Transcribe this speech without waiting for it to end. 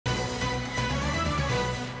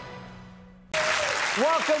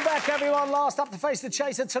Welcome back, everyone. Last up to face the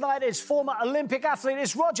chaser tonight is former Olympic athlete.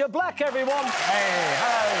 It's Roger Black, everyone. Hey,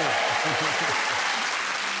 hello.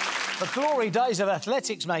 The glory days of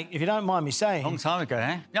athletics, mate, if you don't mind me saying. Long time ago,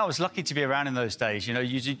 eh? Yeah, I was lucky to be around in those days. You know,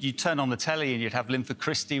 you'd turn on the telly and you'd have Linford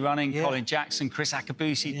Christie running, Colin Jackson, Chris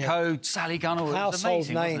Akabusi, Code, Sally Gunnell. Household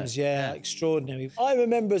amazing, names, extraordinary. I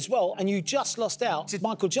remember as well, and you just lost out to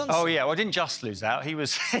Michael Johnson. Oh, yeah, well, I didn't just lose out. He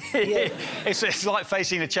was... it's like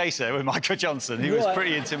facing a chaser with Michael Johnson. He was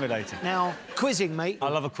pretty intimidating. Now, quizzing, mate. I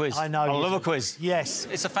love a quiz. I know. I love a quiz. Yes.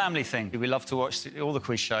 It's a family thing. We love to watch all the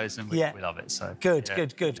quiz shows and we love it, so... Good,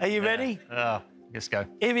 good. Are you ready? Let's go.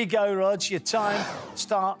 Here we go, Rog. Your time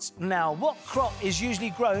starts now. What crop is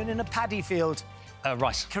usually grown in a paddy field?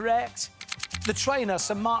 Rice. Correct. The trainer,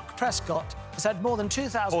 Sir Mark Prescott, has had more than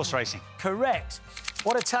 2,000... Horse racing. Correct.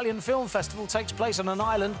 What Italian film festival takes place on an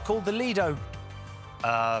island called the Lido?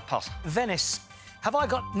 Pass. Venice. Have I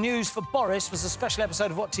Got News for Boris was a special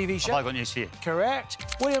episode of what TV show? Have I Got News for You?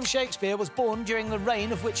 Correct. William Shakespeare was born during the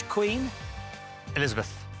reign of which queen? Elizabeth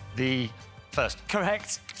the First.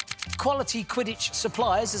 Correct. Quality Quidditch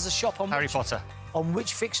Supplies is a shop on Harry Potter. On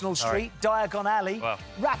which fictional street? Diagon Alley. Wow.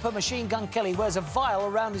 Rapper Machine Gun Kelly wears a vial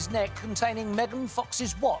around his neck containing Megan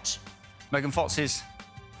Fox's what? Megan Fox's...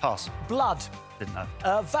 Pass. Blood. Didn't know.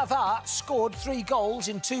 Vavá scored 3 goals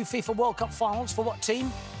in 2 FIFA World Cup finals for what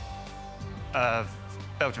team?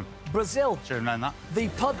 Belgium. Brazil. Should have known that. The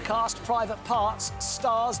podcast Private Parts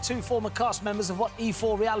stars 2 former cast members of what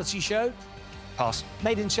E4 reality show? Pass.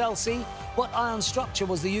 Made in Chelsea. What iron structure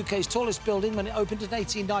was the UK's tallest building when it opened in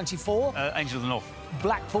 1894? Angel of the North.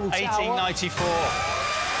 Blackpool Tower. 1894.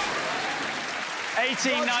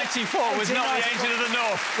 1894 was not the Angel of the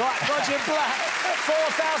North. Right, Roger Black.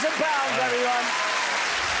 £4,000, everyone.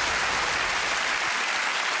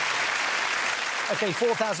 OK,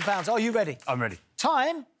 £4,000. Are you ready? I'm ready.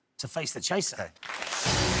 Time to face the chaser. Okay.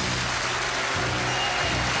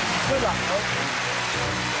 Good luck, folks.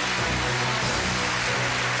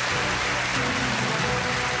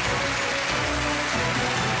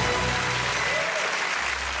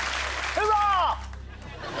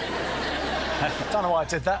 Don't know why I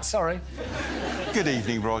did that, sorry. Good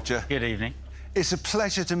evening, Roger. Good evening. It's a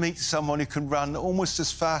pleasure to meet someone who can run almost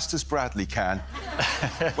as fast as Bradley can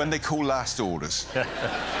when they call last orders.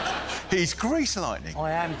 He's grease lightning.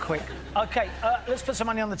 I am quick. OK, let's put some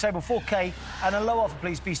money on the table. 4K and a low offer,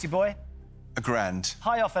 please, Beastie Boy. £1,000.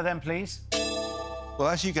 High offer, then, please. Well,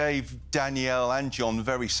 as you gave Danielle and John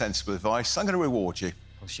very sensible advice, I'm going to reward you.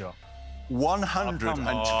 Oh, sure.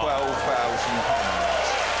 £112,000.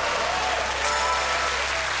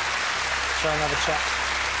 Show another chat.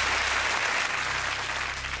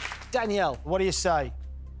 Danielle, what do you say?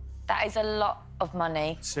 That is a lot of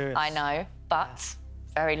money. Serious. I know, but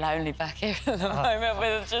very lonely back here at the moment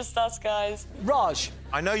with just us guys. Raj.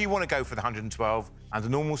 I know you want to go for the 112. Under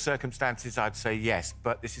normal circumstances, I'd say yes,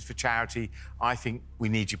 but this is for charity. I think we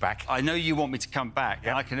need you back. I know you want me to come back,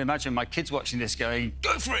 and I can imagine my kids watching this going,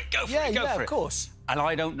 go for it, go for it, go for it. Yeah, of course. And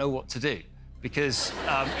I don't know what to do, because...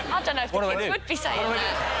 I don't know if the kids would be saying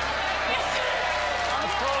that. Of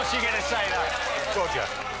course you're going to say that. Roger.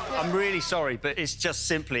 I'm really sorry, but it's just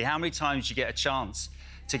simply how many times you get a chance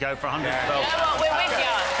to go for 112. You know what, we're with you.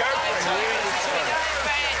 Go for it.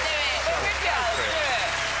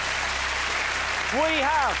 We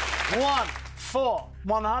have one for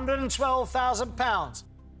 £112,000.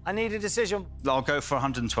 I need a decision. I'll go for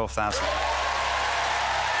 112,000.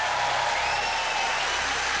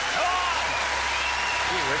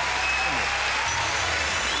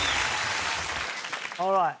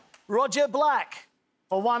 All right. Roger Black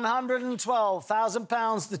for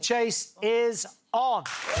 £112,000. The chase is on.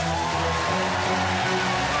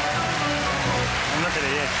 Look at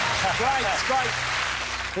it. Great, it's great.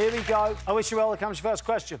 Here we go. I wish you well. Here comes your first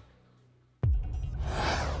question.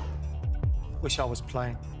 Wish I was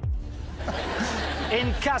playing.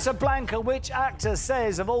 In Casablanca, which actor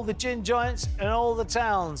says of all the gin joints in all the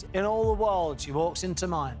towns in all the world, she walks into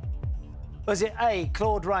mine? Was it A,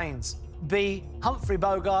 Claude Rains, B, Humphrey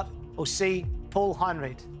Bogart, or C, Paul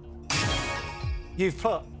Heinrich? You've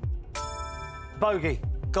put bogey.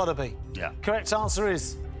 Gotta be. Yeah. Correct answer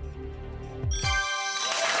is...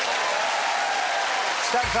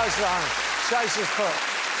 Step close to home. Chaser's put.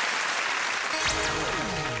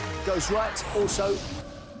 Goes right. Also,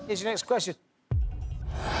 here's your next question.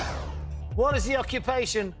 What is the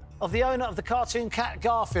occupation of the owner of the cartoon cat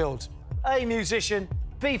Garfield? A, musician,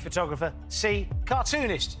 B, photographer, C,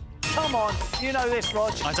 cartoonist. Come on, you know this,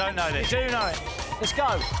 Rog. I don't know this. You do know it. Let's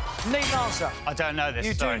go. Need an answer. I don't know this.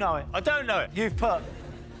 You sorry. do know it. I don't know it. You've put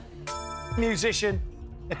musician.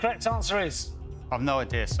 The correct answer is... I've no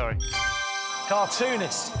idea, sorry.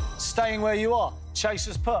 Cartoonist. Staying where you are.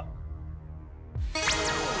 Chaser's put.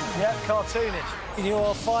 Yeah, cartoonist.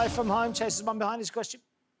 You're 5 from home. Chaser's one behind his question.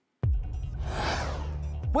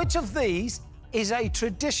 Which of these is a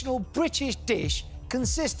traditional British dish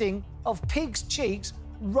consisting of pig's cheeks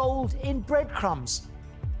rolled in breadcrumbs?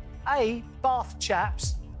 A, bath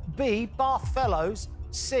chaps. B, bath fellows.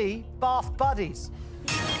 C, bath buddies.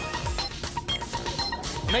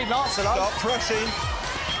 Need an answer, though. Stop pressing.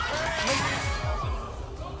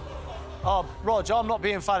 Oh, Rog, I'm not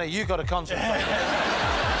being funny. You've got to concentrate.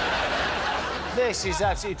 This is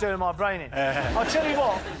absolutely doing my brain in. I'll tell you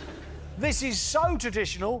what, this is so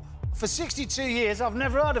traditional. For 62 years, I've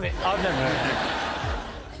never heard of it. I've never heard of it.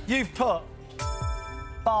 You've put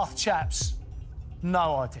bath chaps.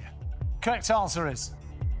 No idea. Correct answer is...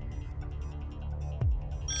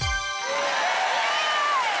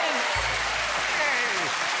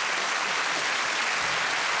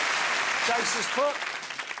 Chaser's put.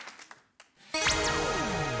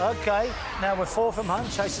 OK, now we're 4 from home.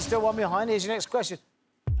 Chaser's still 1 behind. Here's your next question.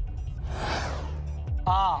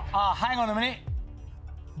 Hang on a minute.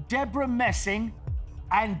 Deborah Messing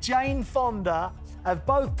and Jane Fonda have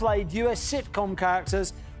both played US sitcom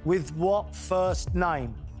characters with what first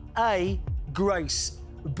name? A, Grace.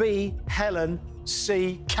 B, Helen.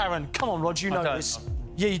 C, Karen. Come on, Roger, you know this.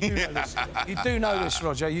 Yeah, you do know this. You do know this,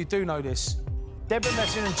 Roger. You do know this. Deborah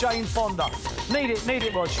Messing and Jane Fonda. Need it,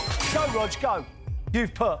 Rog. Go, Rog, go.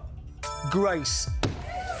 You've put Grace.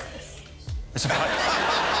 It's about...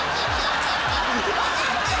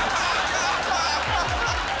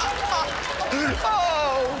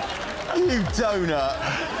 Oh, you donut.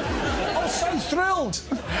 I'm so thrilled.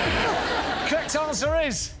 Correct answer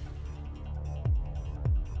is...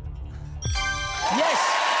 Yes.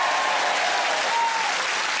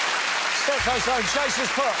 Step close home.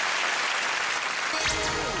 Chaser's put.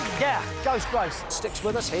 Yeah, goes Grace. Sticks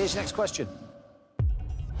with us. Here's your next question.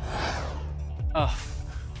 Oh.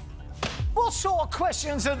 What sort of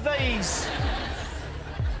questions are these?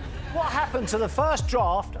 What happened to the first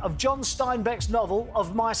draft of John Steinbeck's novel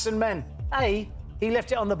of Mice and Men? A, he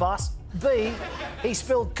left it on the bus. B, he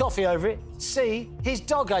spilled coffee over it. C, his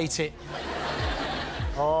dog ate it.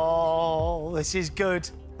 Oh, this is good.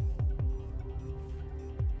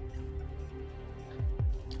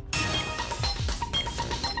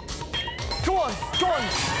 Go on.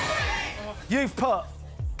 You've put...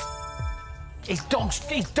 His dog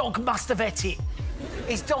must have ate it.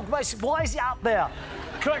 His dog must... Why is it up there?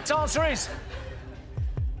 Correct answer is... Step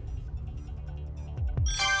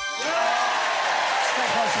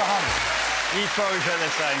close to home. You probably put the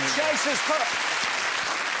same. Chaser's put...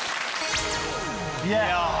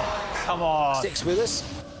 Yeah. Oh, come on. Sticks with us.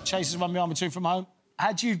 Chaser's 1 behind with 2 from home.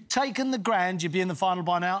 Had you taken the grand, you'd be in the final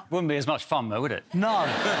by now? Wouldn't be as much fun, though, would it? No.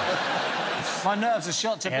 My nerves are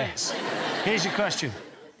shot to bits. Here's your question.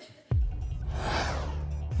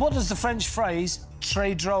 What does the French phrase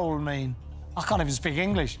très drôle mean? I can't even speak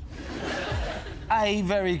English. A,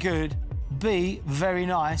 very good. B, very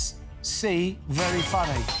nice. C, very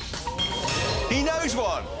funny. He knows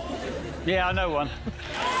one. Yeah, I know one.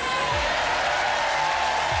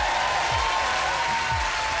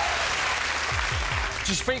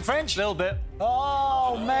 Do you speak French? A little bit.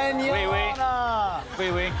 Oh, manana. Oui,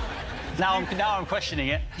 oui. Now I'm questioning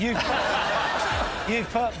it. You've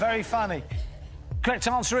put very funny. Correct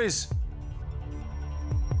answer is...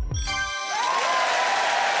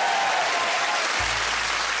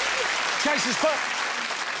 Chaser's put.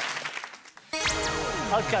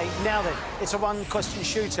 OK, now then, it's a one-question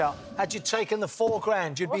shootout. Had you taken the 4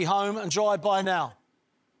 grand, you'd be home and dry by now.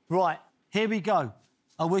 Right, here we go.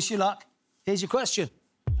 I wish you luck. Here's your question.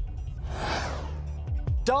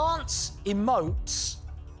 Dance emotes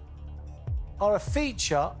are a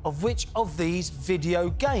feature of which of these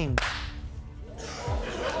video games?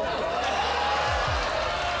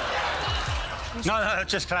 No,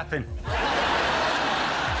 just clapping.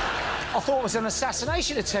 I thought it was an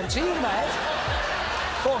assassination attempt. Are you mad?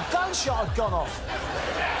 Thought a gunshot had gone off.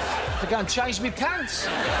 To go and change me pants.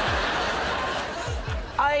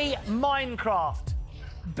 A, Minecraft.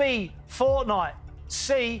 B, Fortnite.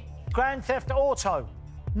 C, Grand Theft Auto.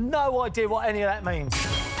 No idea what any of that means.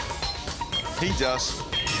 He does.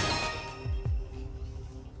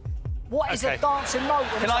 What is a dancing moat?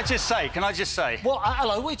 Can I just say? What?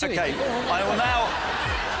 Hello, what are you doing? OK, I will now...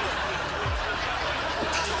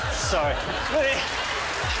 Sorry.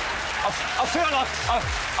 I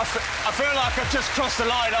feel like I've just crossed the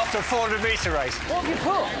line after a 400-metre race. What have you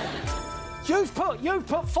put? You've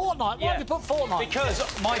put Fortnite. Why have you put Fortnite? Because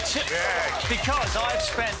because I've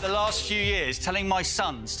spent the last few years telling my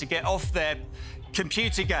sons to get off their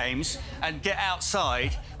computer games and get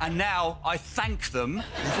outside, and now I thank them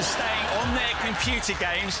for staying on their computer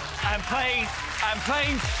games and playing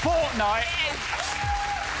Fortnite.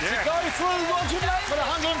 To go through Roger Black for the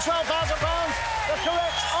 £112,000, the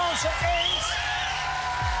correct answer is...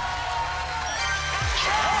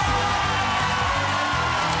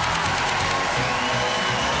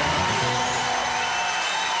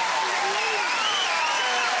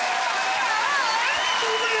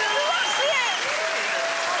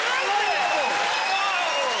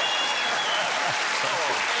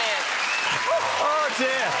 Oh,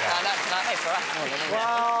 dear.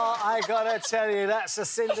 Well, I gotta tell you, that's a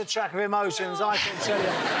cinder track of emotions, I can tell you.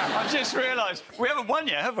 I've just realised we haven't won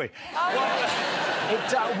yet, have we?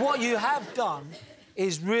 What you have done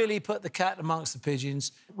is really put the cat amongst the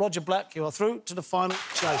pigeons. Roger Black, you are through to the final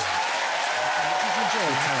chase.